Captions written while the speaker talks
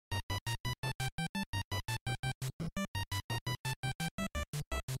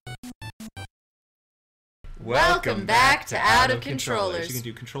Welcome back to Out of Controllers. You can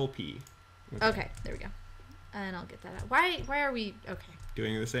do Control P. Okay, there we go. And I'll get that out. Why are we... Okay.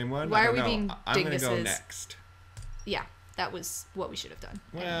 Doing the same one? Why are we being I'm going to dinguses? go next. Yeah, that was what we should have done.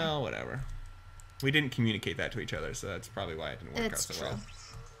 Well, anyway. whatever. We didn't communicate that to each other, so that's probably why it didn't work out so well.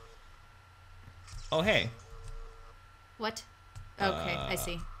 Oh, hey. What? Okay, I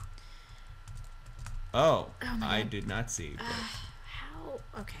see. Oh I did not see. How?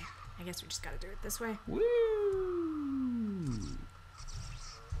 Okay, I guess we just gotta do it this way. Woo!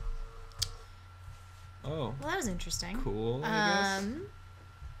 Oh. Well, that was interesting. Cool, I guess.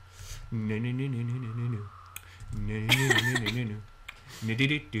 No, no, no, no, no, no, no, no. No, no, no, no, no, no.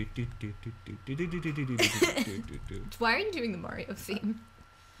 Why are you doing the Mario theme?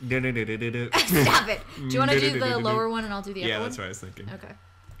 Stop it! Do you want to do the lower one and I'll do the upper one? Yeah, that's what I was thinking. Okay.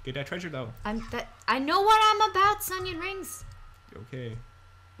 Get that treasure though. I know what I'm about, Onion Rings. Okay.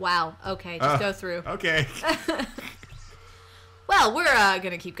 Wow. Okay, just go through. Okay. Well, we're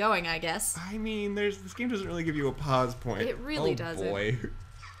gonna keep going, I guess. I mean, this game doesn't really give you a pause point. It really doesn't. Oh boy.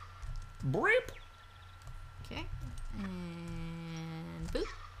 Breep. Okay. And boop.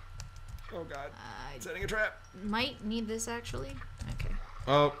 Oh god. Setting a trap. Might need this actually. Okay.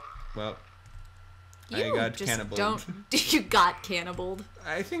 Oh, well. I got just cannibaled. You got cannibaled.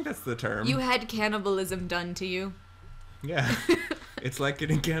 I think that's the term. You had cannibalism done to you. Yeah. It's like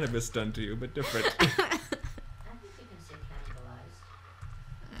getting cannabis done to you, but different. I think you can say cannibalized.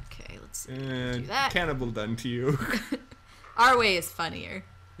 Okay, let's see. Do that. Cannibal done to you. Our way is funnier.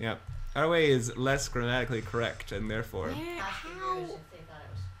 Yep. Our way is less grammatically correct, and therefore... How?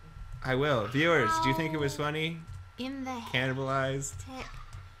 I will. Viewers, do you think it was funny? In the Cannibalized?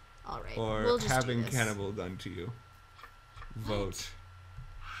 Alright, or we'll just having do this. cannibal done to you? Vote. What?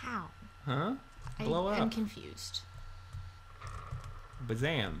 How? Huh? Blow up. I'm confused.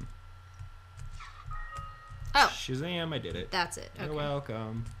 Bazam. Oh. Shazam, I did it. That's it. Okay. You're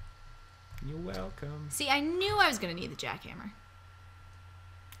welcome. You're welcome. See, I knew I was going to need the jackhammer.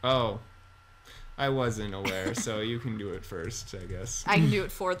 Oh. I wasn't aware, so you can do it first, I guess. I can do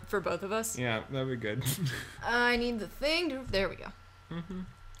it for both of us? Yeah, that'd be good. I need the thing to... There we go. Mm-hmm.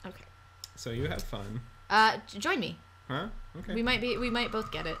 Okay. So you have fun. Join me. Huh? Okay. We might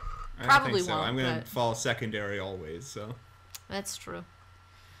both get it. I Probably think so. won't. I'm gonna fall secondary always, so. That's true.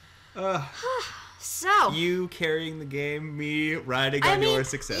 So. You carrying the game, me riding on your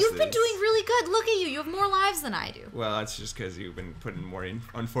successes. You've been doing really good. Look at you. You have more lives than I do. Well, that's just because you've been put in more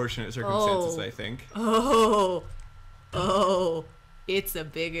unfortunate circumstances, I think. Oh. It's a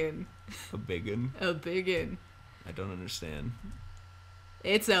biggin. A biggin? A biggin. I don't understand.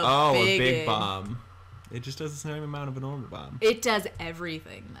 It's a a big bomb. It just does the same amount of a normal bomb. It does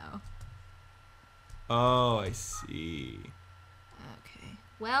everything, though. Oh, I see. Okay.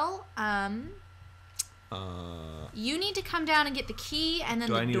 Well, you need to come down and get the key and then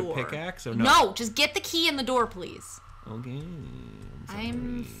the door. Do I need a pickaxe or no? No, just get the key and the door, please. Okay.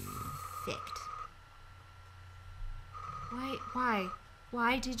 I'm ficked.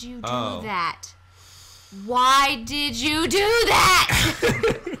 Why did you do that? Why did you do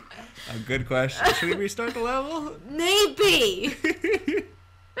that? A good question. Should we restart the level? Maybe.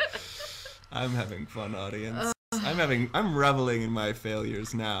 I'm having fun, audience. I'm reveling in my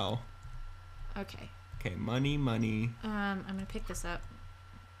failures now. Okay. Okay, money. I'm gonna pick this up.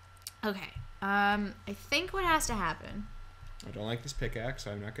 Okay. I think what has to happen. I don't like this pickaxe,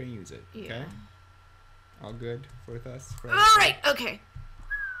 so I'm not gonna use it. Yeah. Okay. All good with us. All right. Okay.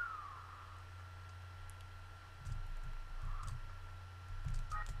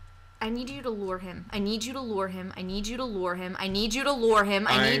 I need you to lure him. I need you to lure him. I need you to lure him. I need you to lure him.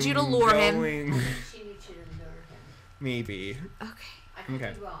 I need you to lure him. She needs you to lure him. Maybe. Okay. I could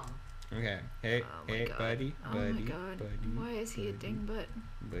be wrong. Okay. Hey, hey, God. buddy. Oh my God. Why is he a dingbutt?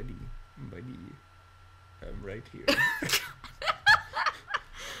 Buddy. I'm right here.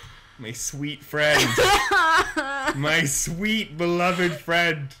 My sweet friend. My sweet beloved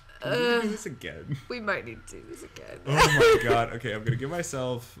friend. Can we do this again? We might need to do this again. Oh my God. Okay, I'm gonna give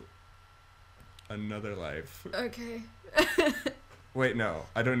myself another life. Okay. Wait, no.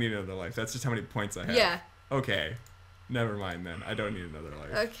 I don't need another life. That's just how many points I have. Yeah. Okay. Never mind then. I don't need another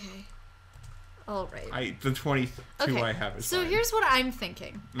life. Okay. All right. The 22 I have is So fine. Here's what I'm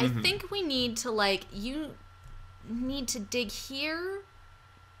thinking. I think we need to, like, you need to dig here,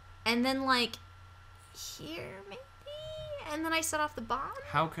 and then, like, here, maybe? And then I set off the bomb?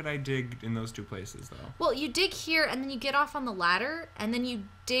 How could I dig in those two places, though? Well, you dig here, and then you get off on the ladder, and then you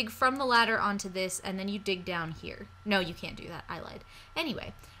dig from the ladder onto this, and then you dig down here. No, you can't do that. I lied.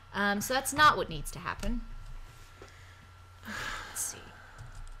 Anyway, so that's not what needs to happen. Let's see.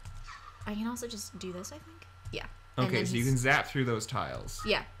 I can also just do this, I think. Yeah. And Okay, then so you he's- can zap through those tiles.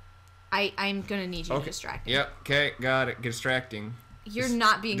 Yeah. I'm gonna need you to distract him. Yep. Okay, got it. Distracting. You're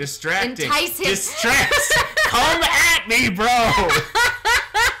not being Distracting. Entice him. Distract. Come at me, bro.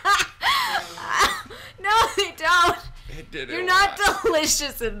 No, they don't. It did You're not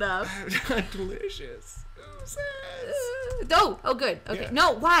delicious enough. I'm not delicious. Who says? No. Oh, good. Okay. Yeah.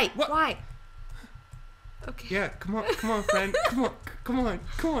 No. Why? What? Why? Okay. Yeah, come on, friend. Come on.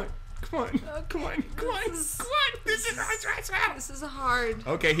 Come on. This is hard.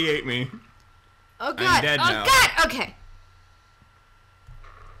 Okay, he ate me. Oh God. dead oh now. God. Okay.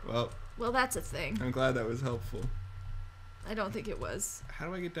 Well, that's a thing. I'm glad that was helpful. I don't think it was. How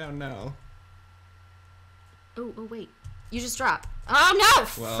do I get down now? Oh wait. You just drop. Oh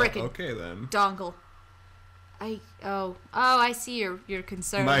no! Well, Frickin' okay then. dongle. I see your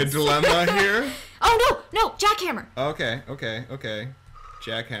concerns. My dilemma here? Oh no! Jackhammer. Okay.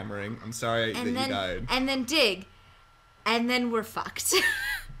 Jackhammering. I'm sorry that you died. And then dig. And then we're fucked.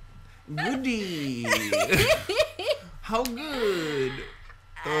 Woody. How good.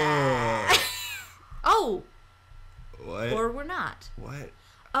 Oh. What? Or we're not. What?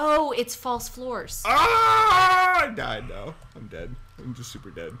 Oh, it's false floors. Ah! I died now. I'm dead. I'm just super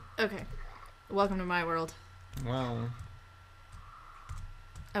dead. Okay. Welcome to my world. Well.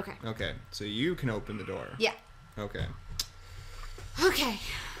 Okay. Okay. So you can open the door. Yeah. Okay. Okay.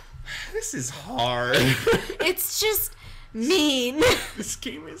 This is hard. It's just mean. This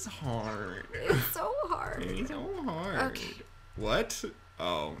game is hard. It's so hard. It's so hard. Okay. What?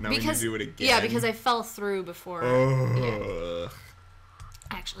 Oh, now we need to do it again. Yeah, because I fell through before. Ugh.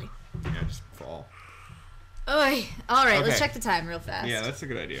 Actually. Yeah, just fall. Oy. All right, let's Okay. check the time real fast. Yeah, that's a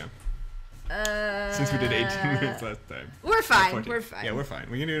good idea. Since we did 18 minutes last time. We're fine. 14. We're fine. Yeah, we're fine.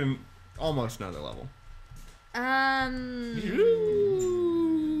 We can do it in almost another level.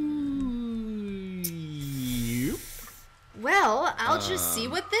 Well, I'll just see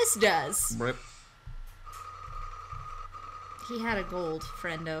what this does. Rip. He had a gold,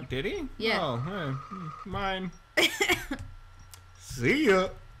 friendo. Did he? Yeah. Oh, mine. See ya.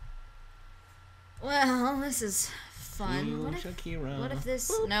 Well, this is fun. You, What if Shakira. What if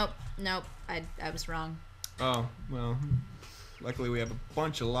this? Nope. I was wrong. Oh, well. Luckily we have a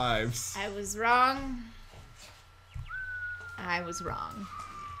bunch of lives. I was wrong.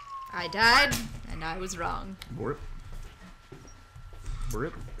 I died, and I was wrong. Rip.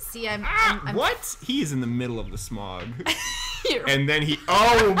 Rip. See, I'm What? He is in the middle of the smog. here. And then he.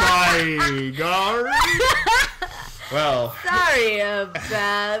 Oh my god! Well. Sorry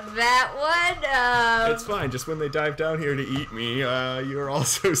about that one. It's fine. Just when they dive down here to eat me, you're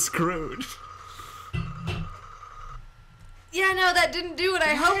also screwed. Yeah, no, that didn't do what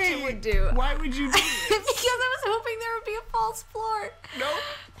I hoped it would do. Why would you do this? Because I was hoping there would be a false floor. Nope.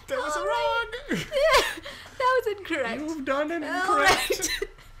 That was All wrong. That was incorrect. You've done it All incorrect. right.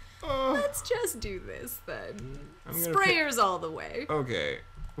 Oh. Let's just do this then. I'm gonna Sprayers all the way. Okay.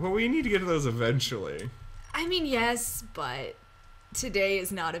 Well, we need to get to those eventually. I mean, yes, but today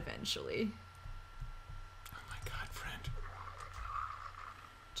is not eventually. Oh my god, friend.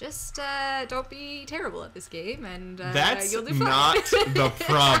 Just don't be terrible at this game, and That's you'll do fine. not the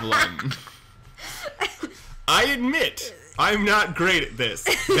problem. I admit, I'm not great at this.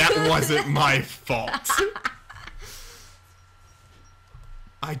 That wasn't my fault.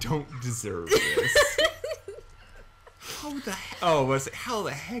 I don't deserve this. How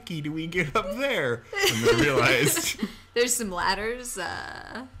the hecky do we get up there? And then I realized There's some ladders.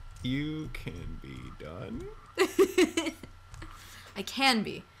 you can be done. I can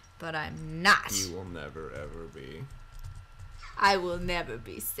be, but I'm not. You will never ever be. I will never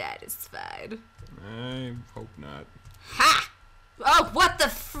be satisfied. I hope not. Ha! Oh, what the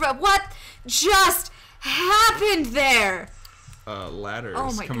what just happened there? Ladders.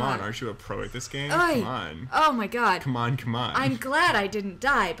 Oh my Come on, God. aren't you a pro at this game? Oy. Come on. Oh my god. Come on, come on. I'm glad I didn't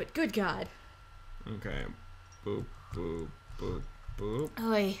die, but good god. Okay. Boop, boop, boop, boop.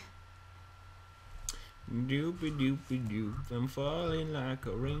 Oy. Doopy doopy doop. I'm falling like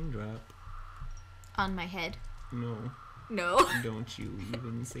a raindrop. On my head. No. No. Don't you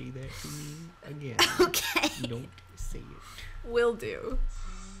even say that to me again. Okay. Don't say it. Will do.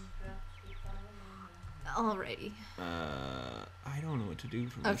 Alrighty. I don't know what to do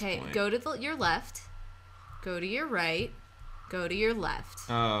from this Okay, point. go to your left. Go to your right. Go to your left.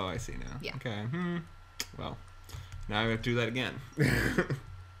 Oh, I see now. Yeah. Okay. Well, now I have to do that again.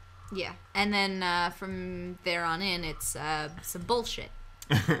 Yeah. And then from there on in, it's some bullshit.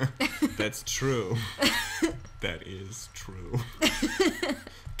 That's true. That is true.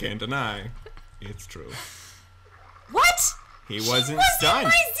 Can't deny. It's true. What? He wasn't was in stunned.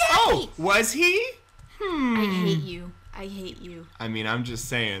 my zappy! Oh, was he? I hate you. I hate you. I mean, I'm just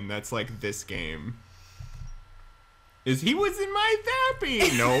saying, that's like this game. He was in my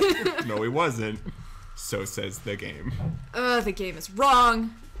therapy! No, he wasn't. So says the game. The game is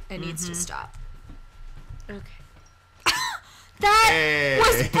wrong. It needs to stop. Okay. That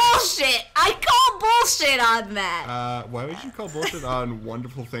was bullshit! I call bullshit on that! Why would you call bullshit on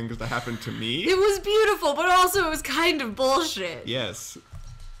wonderful things that happened to me? It was beautiful, but also it was kind of bullshit. Yes.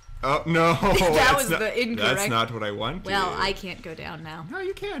 Oh, no. That was the incorrect... That's not what I wanted. Well, I can't go down now. No,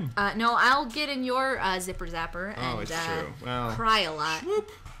 you can. No, I'll get in your zipper zapper and it's true. Well, cry a lot.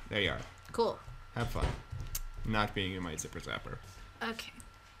 Whoop. There you are. Cool. Have fun. Not being in my zipper zapper. Okay.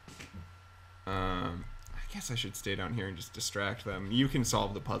 I guess I should stay down here and just distract them. You can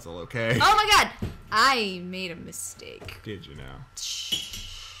solve the puzzle, okay? Oh my god! I made a mistake. Did you now? Shh.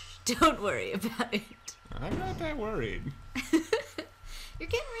 Don't worry about it. I'm not that worried. You're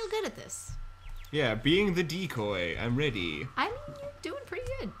getting real good at this. Yeah, being the decoy. I'm ready. I mean, you're doing pretty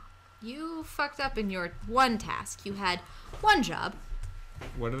good. You fucked up in your one task. You had one job.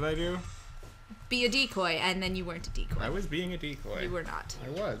 What did I do? Be a decoy, and then you weren't a decoy. I was being a decoy. You were not. I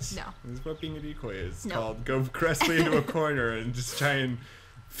was. No. This is what being a decoy is No. called. Go aggressively into a corner and just try and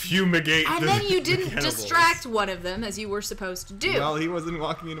fumigate And the then you the didn't cannibals. distract one of them as you were supposed to do. Well, he wasn't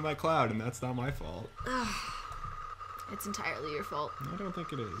walking into my cloud, and that's not my fault. It's entirely your fault. I don't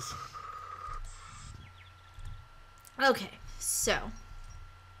think it is. Okay, so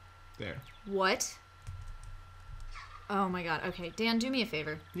There. what? Oh my god. Okay, Dan, do me a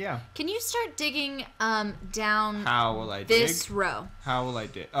favor. Yeah. Can you start digging down How will I this dig? row How will I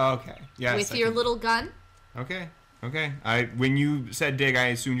dig? Oh, okay. Yes. with I your can- little gun? Okay. Okay. When you said dig, I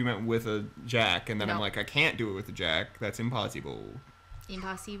assumed you meant with a jack, and then I'm No. like, I can't do it with a jack. That's impossible.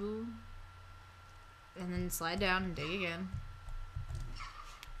 Impossible. And then slide down and dig again.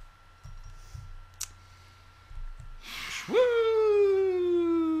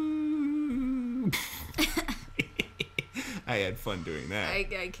 Woo! I had fun doing that.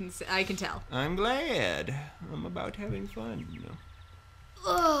 I can tell. I'm glad. I'm about having fun, you know.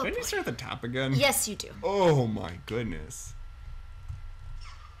 Oh, Didn't you start at the top again? yes, you do. Oh my goodness.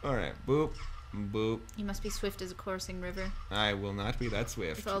 Alright, boop, boop. You must be swift as a coursing river, I will not be that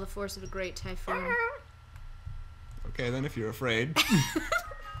swift. with all the force of a great typhoon. Okay, then if you're afraid.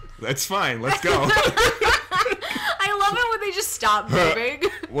 That's fine, let's go. I love it when they just stop moving.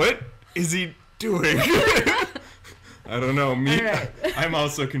 What is he doing? I don't know. Me, All right. I'm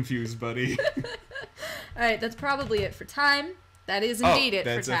also confused, buddy. Alright, that's probably it for time. That is indeed it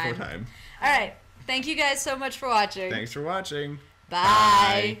that's for time. it for time. Alright, thank you guys so much for watching. Thanks for watching.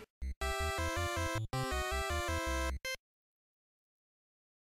 Bye.